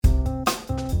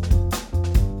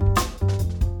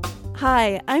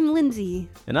Hi, I'm Lindsay.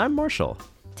 And I'm Marshall.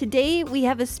 Today, we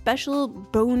have a special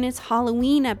bonus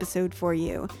Halloween episode for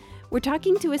you. We're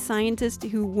talking to a scientist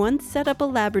who once set up a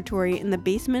laboratory in the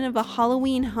basement of a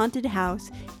Halloween haunted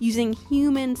house using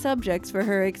human subjects for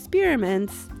her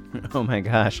experiments. Oh my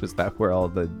gosh, was that where all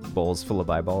the bowls full of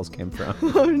eyeballs came from?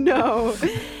 Oh no.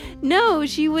 No,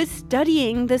 she was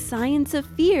studying the science of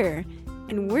fear.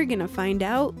 And we're gonna find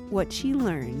out what she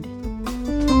learned.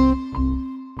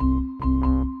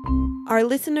 Our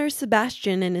listener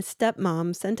Sebastin and his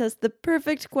stepmom sent us the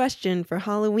perfect question for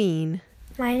Halloween.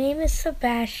 My name is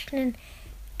Sebastin,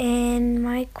 and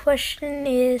my question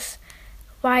is,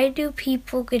 why do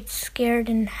people get scared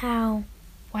and how?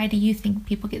 Why do you think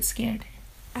people get scared?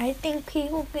 I think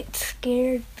people get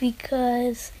scared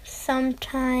because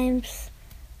sometimes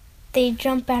they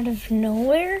jump out of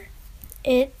nowhere.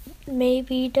 It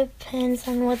maybe depends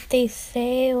on what they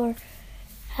say or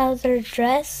how they're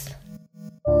dressed.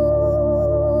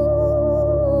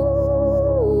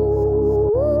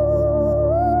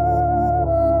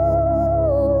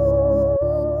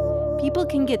 People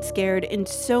can get scared in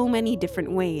so many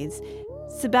different ways.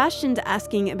 Sebastin's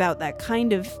asking about that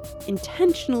kind of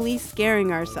intentionally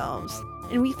scaring ourselves,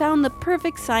 and we found the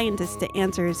perfect scientist to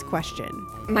answer his question.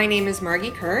 My name is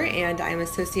Margee Kerr, and I'm a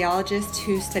sociologist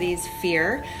who studies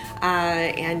fear,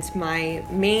 and my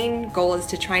main goal is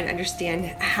to try and understand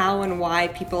how and why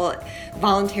people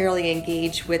voluntarily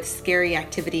engage with scary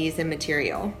activities and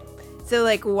material. So,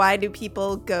 why do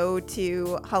people go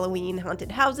to Halloween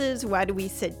haunted houses? Why do we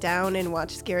sit down and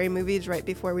watch scary movies right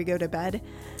before we go to bed?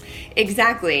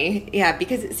 Exactly. Yeah,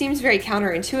 because it seems very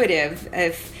counterintuitive.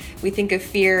 If we think of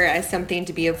fear as something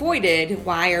to be avoided,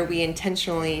 why are we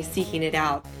intentionally seeking it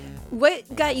out?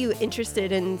 What got you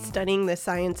interested in studying the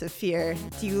science of fear?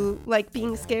 Do you like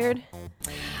being scared?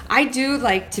 I do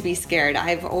like to be scared.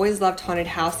 I've always loved haunted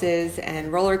houses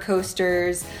and roller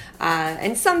coasters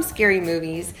and some scary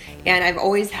movies. And I've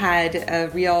always had a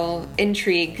real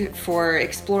intrigue for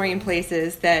exploring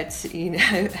places that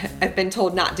I've been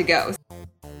told not to go.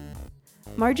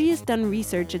 Margee has done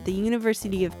research at the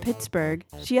University of Pittsburgh.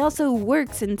 She also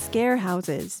works in scare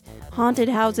houses. Haunted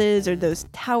houses are those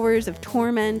towers of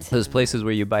torment. Those places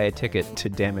where you buy a ticket to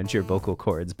damage your vocal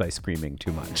cords by screaming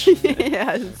too much.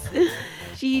 Yes.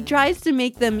 She tries to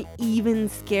make them even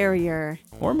scarier.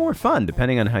 Or more fun,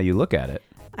 depending on how you look at it.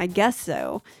 I guess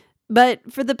so.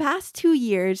 But for the past 2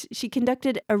 years, she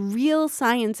conducted a real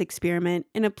science experiment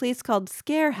in a place called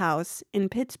Scare House in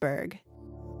Pittsburgh.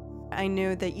 I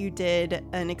know that you did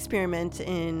an experiment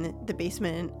in the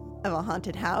basement of a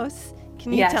haunted house.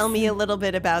 Can you tell me a little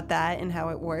bit about that and how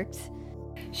it worked?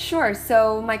 Sure.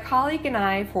 So my colleague and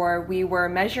I, we were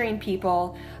measuring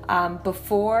people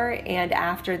before and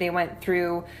after they went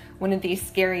through one of these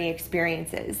scary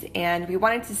experiences. And we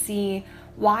wanted to see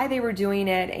why they were doing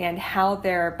it and how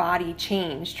their body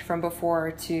changed from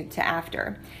before to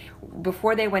after.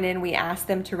 Before they went in, we asked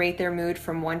them to rate their mood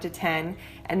from 1 to 10,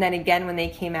 and then again when they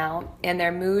came out, and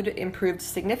their mood improved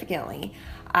significantly.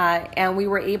 And we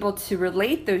were able to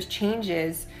relate those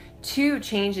changes to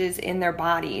changes in their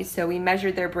bodies. So we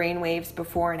measured their brain waves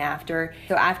before and after.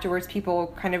 So afterwards,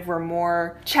 people kind of were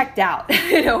more checked out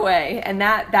in a way, and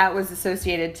that was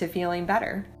associated to feeling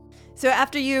better. So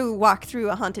after you walk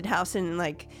through a haunted house and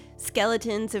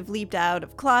skeletons have leaped out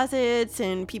of closets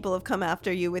and people have come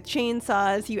after you with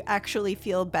chainsaws, you actually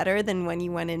feel better than when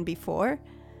you went in before?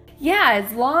 Yeah,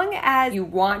 as long as you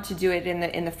want to do it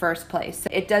in the first place.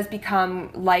 It does become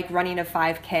like running a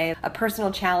 5K, a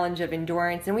personal challenge of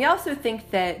endurance. And we also think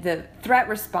that the threat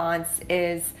response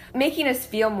is making us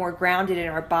feel more grounded in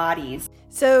our bodies.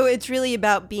 So it's really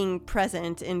about being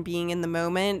present and being in the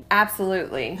moment?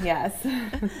 Absolutely, yes.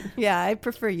 Yeah, I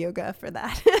prefer yoga for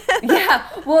that. Yeah,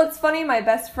 well, it's funny, my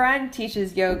best friend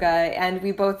teaches yoga, and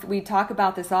we talk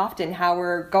about this often, how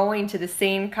we're going to the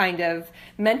same kind of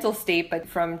mental state, but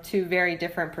from two very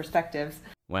different perspectives.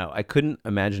 Wow, I couldn't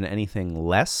imagine anything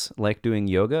less like doing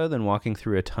yoga than walking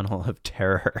through a tunnel of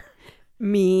terror.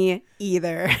 Me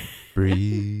either.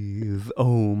 Breathe,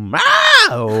 om, ah,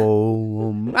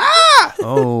 om, ah,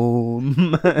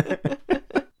 om.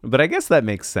 But I guess that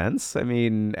makes sense. I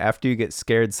mean, after you get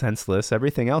scared senseless,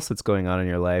 everything else that's going on in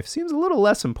your life seems a little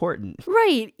less important.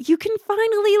 Right. You can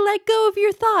finally let go of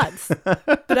your thoughts.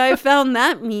 But I found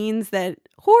that means that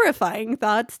horrifying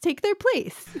thoughts take their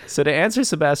place. So to answer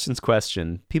Sebastin's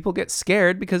question, people get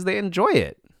scared because they enjoy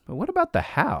it. But what about the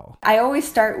how? I always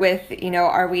start with,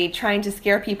 are we trying to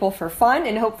scare people for fun?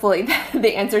 And hopefully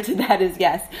the answer to that is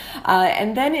yes.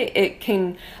 And then it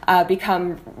can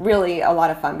become really a lot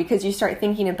of fun because you start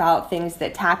thinking about things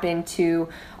that tap into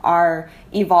our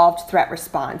evolved threat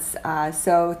response.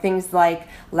 So things like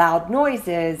loud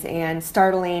noises and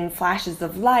startling flashes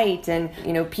of light and,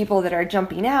 people that are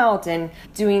jumping out and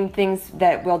doing things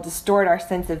that will distort our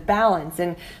sense of balance,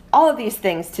 and all of these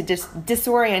things to just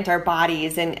disorient our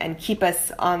bodies and keep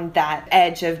us on that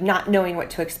edge of not knowing what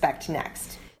to expect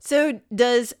next. So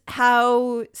does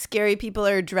how scary people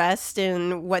are dressed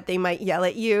and what they might yell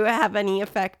at you have any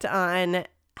effect on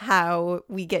how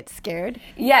we get scared?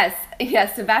 Yes,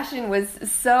 Sebastin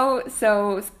was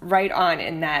so right on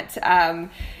in that.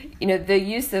 The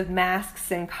use of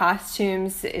masks and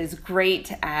costumes is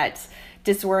great at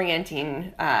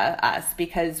disorienting us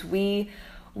because we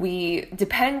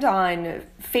depend on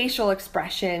facial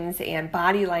expressions and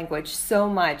body language so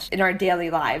much in our daily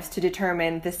lives to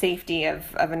determine the safety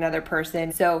of another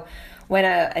person. So when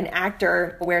an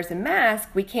actor wears a mask,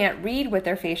 we can't read what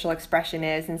their facial expression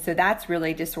is, and so that's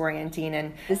really disorienting.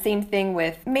 And the same thing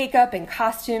with makeup and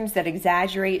costumes that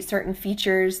exaggerate certain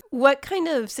features. What kind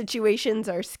of situations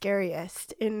are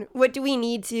scariest, and what do we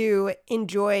need to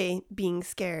enjoy being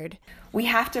scared? We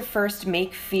have to first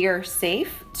make fear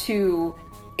safe to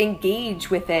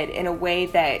engage with it in a way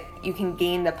that you can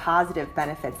gain the positive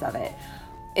benefits of it.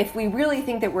 If we really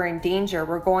think that we're in danger,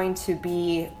 we're going to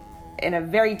be in a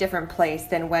very different place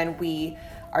than when we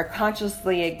are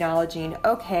consciously acknowledging,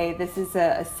 okay, this is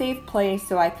a safe place,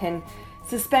 so I can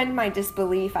suspend my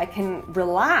disbelief, I can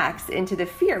relax into the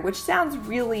fear, which sounds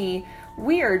really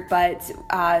weird, but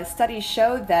studies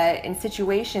show that in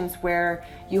situations where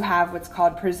you have what's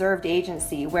called preserved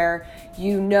agency, where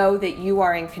you know that you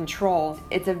are in control,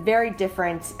 it's a very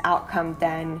different outcome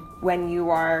than when you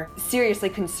are seriously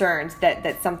concerned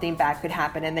that something bad could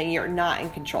happen and then you're not in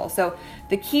control. So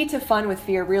the key to fun with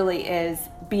fear really is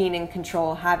being in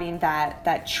control, having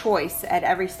that choice at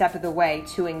every step of the way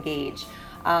to engage.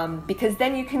 Because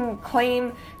then you can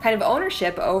claim kind of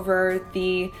ownership over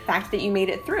the fact that you made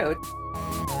it through.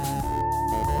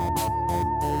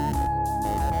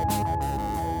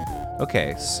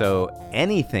 Okay, so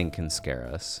anything can scare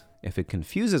us if it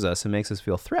confuses us and makes us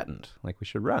feel threatened, like we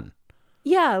should run.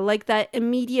 Yeah, like that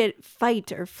immediate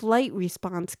fight or flight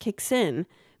response kicks in.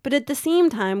 But at the same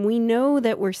time, we know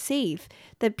that we're safe,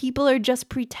 that people are just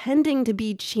pretending to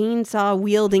be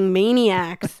chainsaw-wielding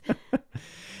maniacs.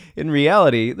 In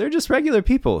reality, they're just regular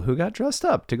people who got dressed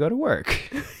up to go to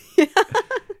work. Yeah.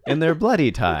 In their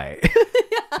bloody tie.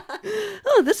 Yeah.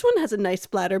 Oh, this one has a nice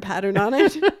splatter pattern on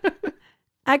it.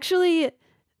 Actually,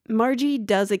 Margee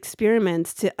does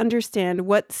experiments to understand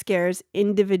what scares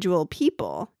individual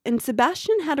people, and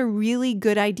Sebastin had a really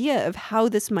good idea of how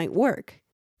this might work.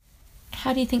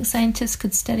 How do you think scientists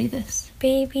could study this?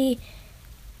 Maybe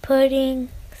putting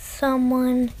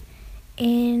someone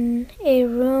in a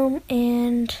room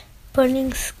and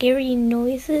putting scary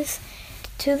noises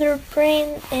to their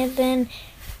brain and then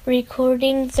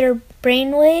recording their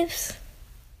brain waves.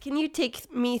 Can you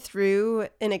take me through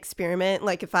an experiment?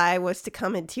 Like if I was to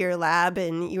come into your lab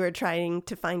and you were trying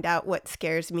to find out what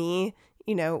scares me,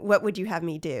 what would you have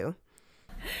me do?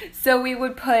 So we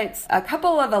would put a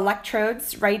couple of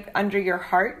electrodes right under your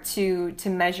heart to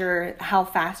measure how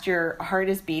fast your heart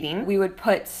is beating. We would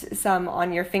put some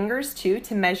on your fingers too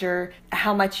to measure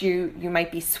how much you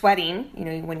might be sweating,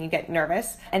 when you get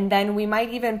nervous. And then we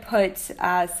might even put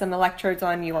some electrodes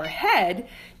on your head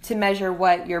to measure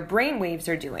what your brain waves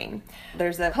are doing.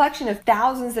 There's a collection of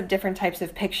thousands of different types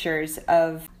of pictures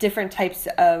of different types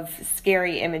of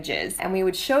scary images, and we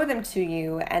would show them to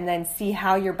you and then see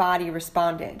how your body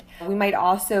responded. We might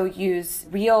also use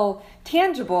real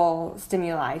tangible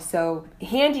stimuli, so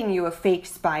handing you a fake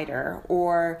spider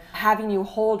or having you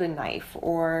hold a knife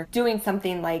or doing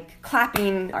something like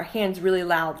clapping our hands really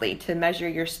loudly to measure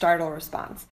your startle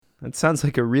response. That sounds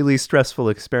like a really stressful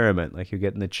experiment. Like you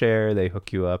get in the chair, they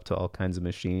hook you up to all kinds of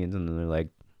machines, and then they're like,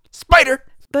 spider!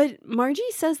 But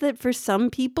Margee says that for some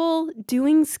people,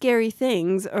 doing scary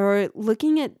things or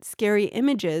looking at scary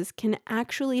images can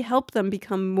actually help them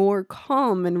become more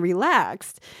calm and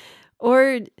relaxed.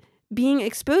 Or being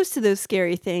exposed to those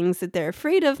scary things that they're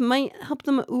afraid of might help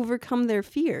them overcome their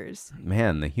fears.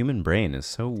 Man, the human brain is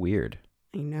so weird.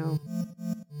 I know.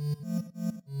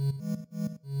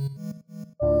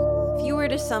 If you were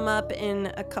to sum up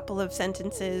in a couple of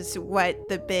sentences what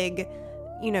the big,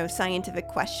 scientific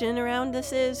question around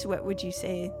this is, what would you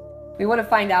say? We want to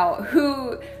find out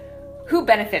who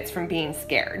benefits from being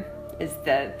scared is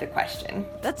the question.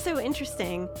 That's so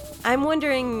interesting. I'm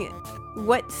wondering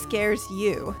what scares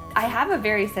you. I have a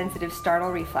very sensitive startle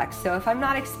reflex, so if I'm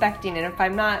not expecting it, if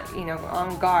I'm not,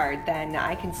 on guard, then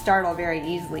I can startle very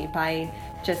easily by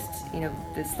just,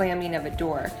 the slamming of a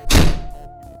door.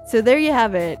 So there you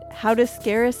have it, how to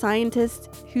scare a scientist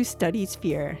who studies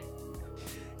fear.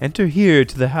 Enter here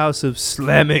to the house of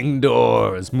slamming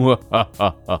doors.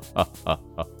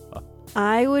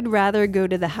 I would rather go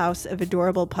to the house of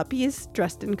adorable puppies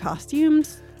dressed in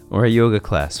costumes. Or a yoga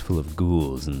class full of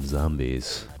ghouls and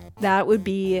zombies. That would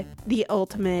be the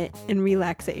ultimate in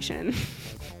relaxation.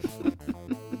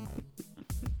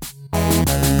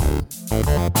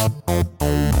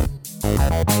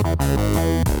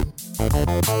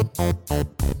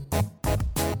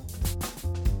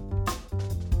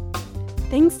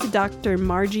 Thanks to Dr.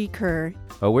 Margee Kerr.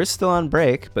 Well, we're still on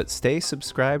break, but stay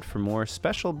subscribed for more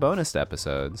special bonus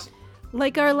episodes.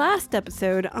 Like our last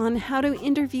episode on how to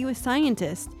interview a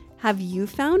scientist. Have you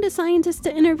found a scientist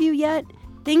to interview yet?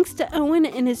 Thanks to Owen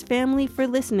and his family for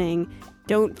listening.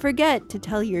 Don't forget to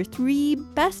tell your 3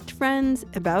 best friends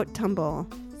about Tumble.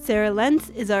 Sarah Lentz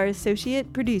is our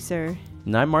associate producer.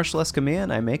 And I'm Marshall Escamilla,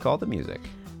 and I make all the music.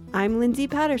 I'm Lindsay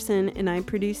Patterson, and I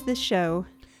produce this show.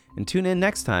 And tune in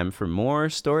next time for more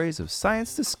stories of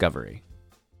science discovery.